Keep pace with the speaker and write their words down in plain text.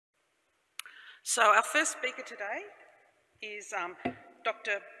So our first speaker today is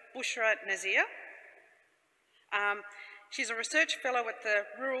Dr. Bushra Nasir. She's a research fellow at the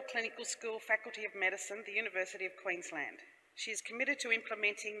Rural Clinical School Faculty of Medicine, the University of Queensland. She is committed to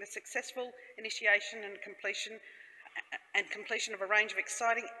implementing the successful initiation and completion of a range of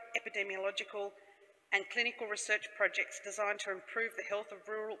exciting epidemiological and clinical research projects designed to improve the health of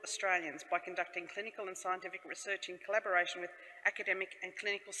rural Australians by conducting clinical and scientific research in collaboration with academic and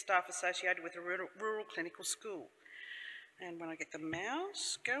clinical staff associated with a rural clinical school. And when I get the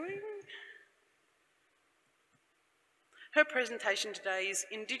mouse going, her presentation today is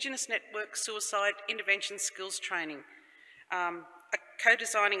Indigenous Network Suicide Intervention Skills Training,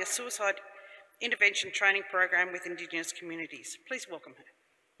 co-designing a suicide intervention training program with Indigenous communities. Please welcome her.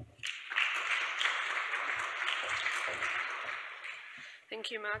 Thank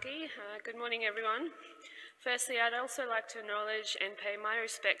you, Margie. Good morning, everyone. Firstly, I'd also like to acknowledge and pay my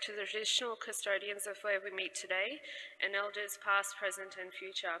respect to the traditional custodians of where we meet today and elders past, present and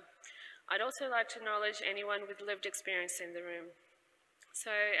future. I'd also like to acknowledge anyone with lived experience in the room.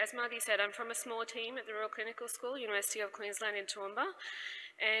 So, as Margie said, I'm from a small team at the Rural Clinical School, University of Queensland in Toowoomba,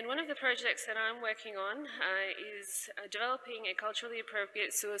 and one of the projects that I'm working on is developing a culturally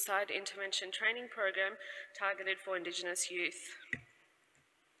appropriate suicide intervention training program targeted for Indigenous youth.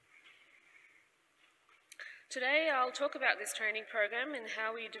 Today I'll talk about this training program and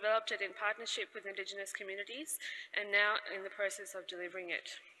how we developed it in partnership with Indigenous communities and now in the process of delivering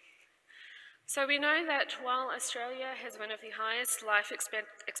it. So we know that while Australia has one of the highest life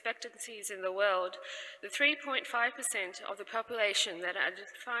expectancies in the world, the 3.5% of the population that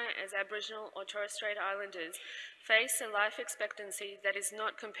identify as Aboriginal or Torres Strait Islanders face a life expectancy that is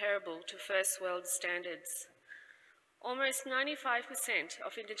not comparable to first world standards. Almost 95%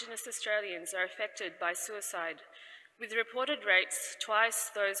 of Indigenous Australians are affected by suicide, with reported rates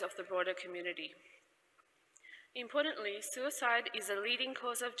twice those of the broader community. Importantly, suicide is a leading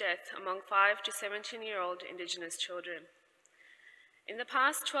cause of death among 5 to 17-year-old Indigenous children. In the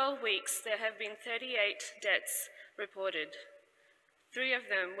past 12 weeks, there have been 38 deaths reported. 3 of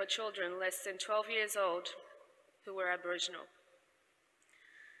them were children less than 12 years old who were Aboriginal.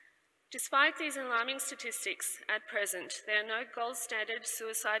 Despite these alarming statistics, at present, there are no gold standard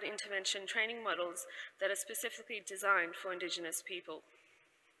suicide intervention training models that are specifically designed for Indigenous people.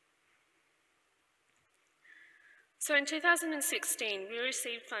 So in 2016, we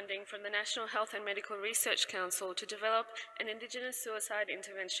received funding from the National Health and Medical Research Council to develop an Indigenous suicide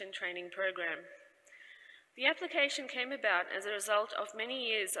intervention training program. The application came about as a result of many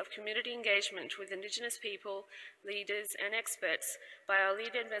years of community engagement with Indigenous people, leaders and experts by our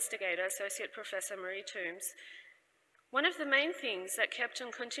lead investigator, Associate Professor Marie Toombs. One of the main things that kept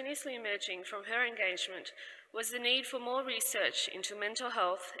on continuously emerging from her engagement was the need for more research into mental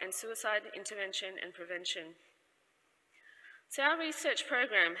health and suicide intervention and prevention. So our research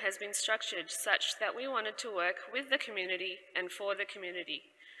program has been structured such that we wanted to work with the community and for the community.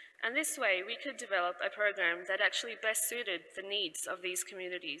 And this way, we could develop a program that actually best suited the needs of these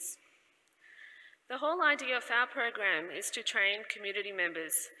communities. The whole idea of our program is to train community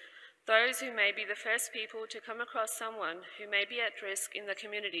members, those who may be the first people to come across someone who may be at risk in the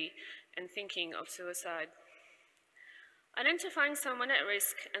community and thinking of suicide. Identifying someone at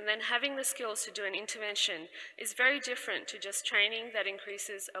risk and then having the skills to do an intervention is very different to just training that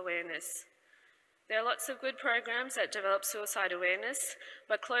increases awareness. There are lots of good programs that develop suicide awareness,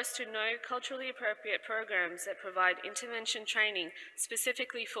 but close to no culturally appropriate programs that provide intervention training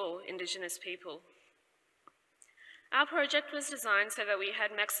specifically for Indigenous people. Our project was designed so that we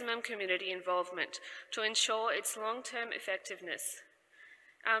had maximum community involvement to ensure its long-term effectiveness.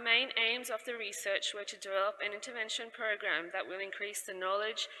 Our main aims of the research were to develop an intervention program that will increase the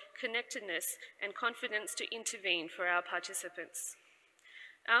knowledge, connectedness, and confidence to intervene for our participants.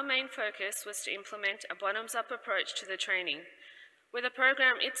 Our main focus was to implement a bottoms-up approach to the training, where the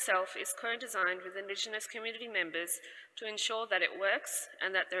program itself is co-designed with Indigenous community members to ensure that it works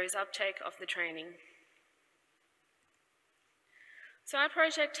and that there is uptake of the training. So our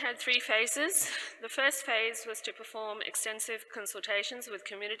project had 3 phases. The first phase was to perform extensive consultations with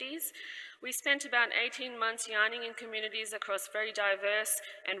communities. We spent about 18 months yarning in communities across very diverse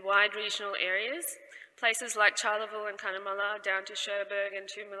and wide regional areas, places like Charleville and Cunnamulla, down to Cherbourg and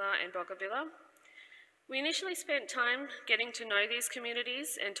Toomilla and Bogabilla. We initially spent time getting to know these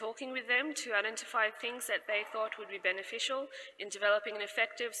communities and talking with them to identify things that they thought would be beneficial in developing an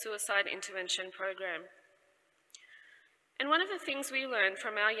effective suicide intervention program. And one of the things we learned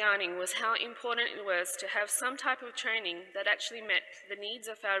from our yarning was how important it was to have some type of training that actually met the needs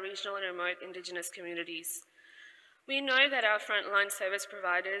of our regional and remote Indigenous communities. We know that our frontline service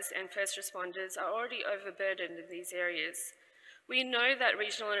providers and first responders are already overburdened in these areas. We know that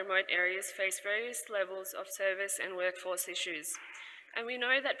regional and remote areas face various levels of service and workforce issues, and we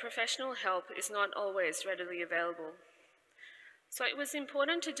know that professional help is not always readily available. So it was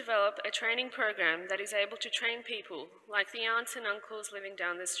important to develop a training program that is able to train people like the aunts and uncles living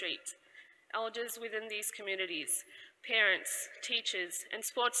down the street, elders within these communities, parents, teachers, and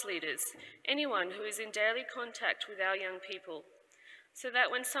sports leaders, anyone who is in daily contact with our young people, so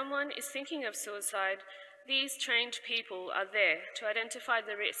that when someone is thinking of suicide, these trained people are there to identify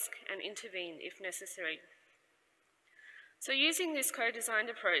the risk and intervene if necessary. So using this co-designed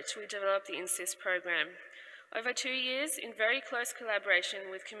approach, we developed the INSIST program. Over 2 years, in very close collaboration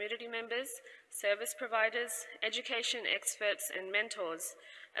with community members, service providers, education experts and mentors,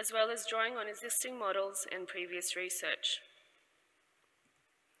 as well as drawing on existing models and previous research.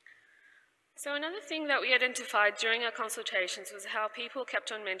 So another thing that we identified during our consultations was how people kept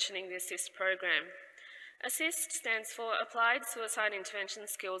on mentioning the ASSIST program. ASSIST stands for Applied Suicide Intervention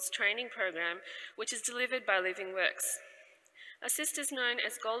Skills Training Program, which is delivered by Living Works. ASSIST is known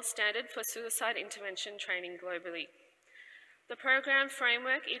as gold standard for suicide intervention training globally. The program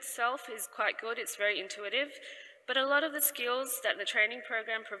framework itself is quite good, it's very intuitive, but a lot of the skills that the training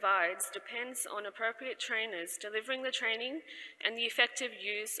program provides depends on appropriate trainers delivering the training and the effective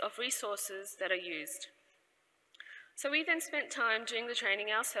use of resources that are used. So we then spent time doing the training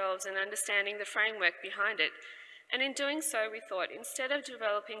ourselves and understanding the framework behind it. And in doing so, we thought, instead of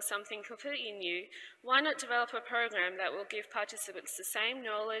developing something completely new, why not develop a program that will give participants the same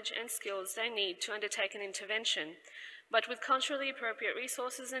knowledge and skills they need to undertake an intervention, but with culturally appropriate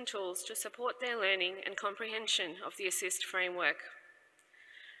resources and tools to support their learning and comprehension of the ASSIST framework.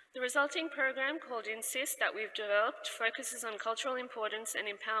 The resulting program, called INSIST, that we've developed, focuses on cultural importance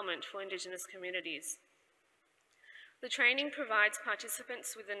and empowerment for Indigenous communities. The training provides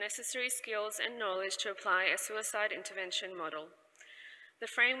participants with the necessary skills and knowledge to apply a suicide intervention model. The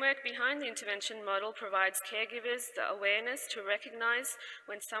framework behind the intervention model provides caregivers the awareness to recognize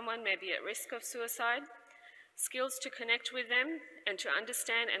when someone may be at risk of suicide, skills to connect with them and to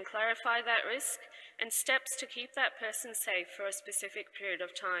understand and clarify that risk, and steps to keep that person safe for a specific period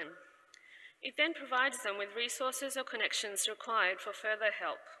of time. It then provides them with resources or connections required for further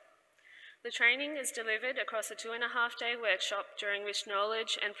help. The training is delivered across a 2.5-day workshop during which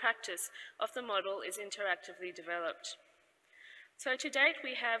knowledge and practice of the model is interactively developed. So to date,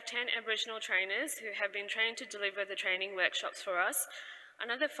 we have 10 Aboriginal trainers who have been trained to deliver the training workshops for us,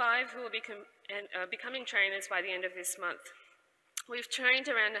 another 5 who will be becoming trainers by the end of this month. We've trained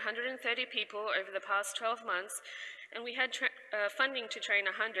around 130 people over the past 12 months, and we had funding to train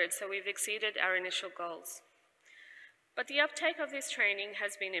 100, so we've exceeded our initial goals. But the uptake of this training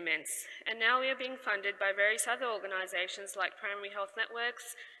has been immense, and now we are being funded by various other organisations like Primary Health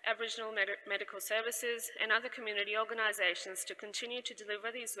Networks, Aboriginal Medical Services, and other community organisations to continue to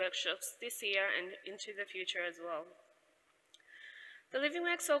deliver these workshops this year and into the future as well. The Living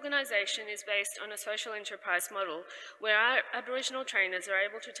Works organisation is based on a social enterprise model where our Aboriginal trainers are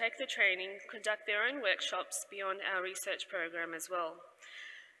able to take the training, conduct their own workshops beyond our research program as well.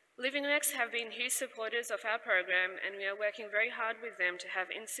 Living Works have been huge supporters of our program, and we are working very hard with them to have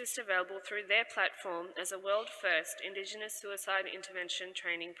INSIST available through their platform as a world-first Indigenous suicide intervention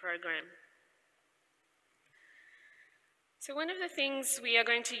training program. So one of the things we are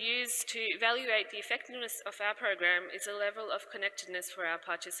going to use to evaluate the effectiveness of our program is a level of connectedness for our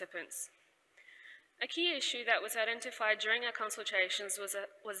participants. A key issue that was identified during our consultations was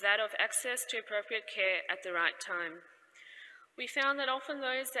that of access to appropriate care at the right time. We found that often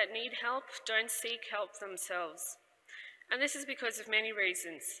those that need help don't seek help themselves. And this is because of many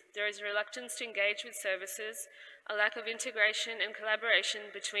reasons. There is reluctance to engage with services, a lack of integration and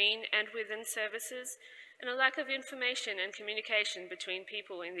collaboration between and within services, and a lack of information and communication between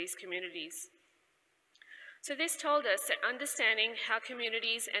people in these communities. So this told us that understanding how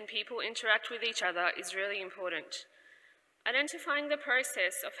communities and people interact with each other is really important. Identifying the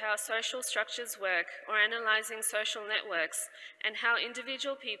process of how social structures work or analysing social networks and how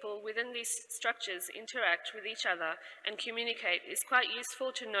individual people within these structures interact with each other and communicate is quite useful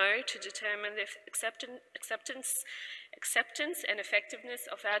to know to determine the acceptance and effectiveness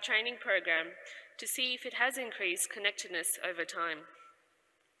of our training program to see if it has increased connectedness over time.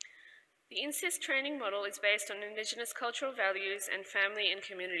 The INSIST training model is based on Indigenous cultural values and family and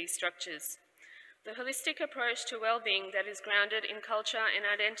community structures. The holistic approach to well-being that is grounded in culture and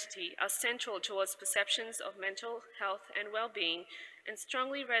identity are central towards perceptions of mental health and well-being and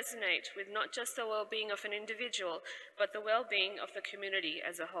strongly resonate with not just the well-being of an individual, but the well-being of the community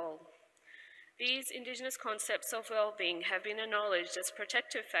as a whole. These Indigenous concepts of well-being have been acknowledged as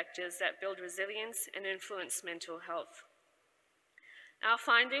protective factors that build resilience and influence mental health. Our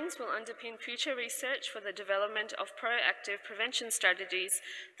findings will underpin future research for the development of proactive prevention strategies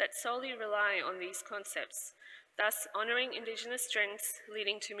that solely rely on these concepts, thus honouring Indigenous strengths,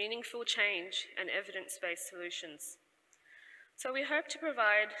 leading to meaningful change and evidence-based solutions. So we hope to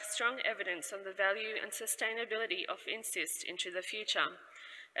provide strong evidence on the value and sustainability of INSIST into the future,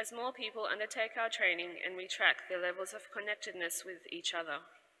 as more people undertake our training and we track their levels of connectedness with each other.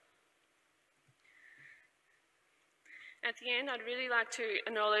 At the end, I'd really like to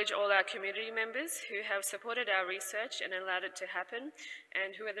acknowledge all our community members who have supported our research and allowed it to happen,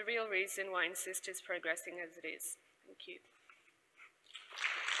 and who are the real reason why INSIST is progressing as it is. Thank you.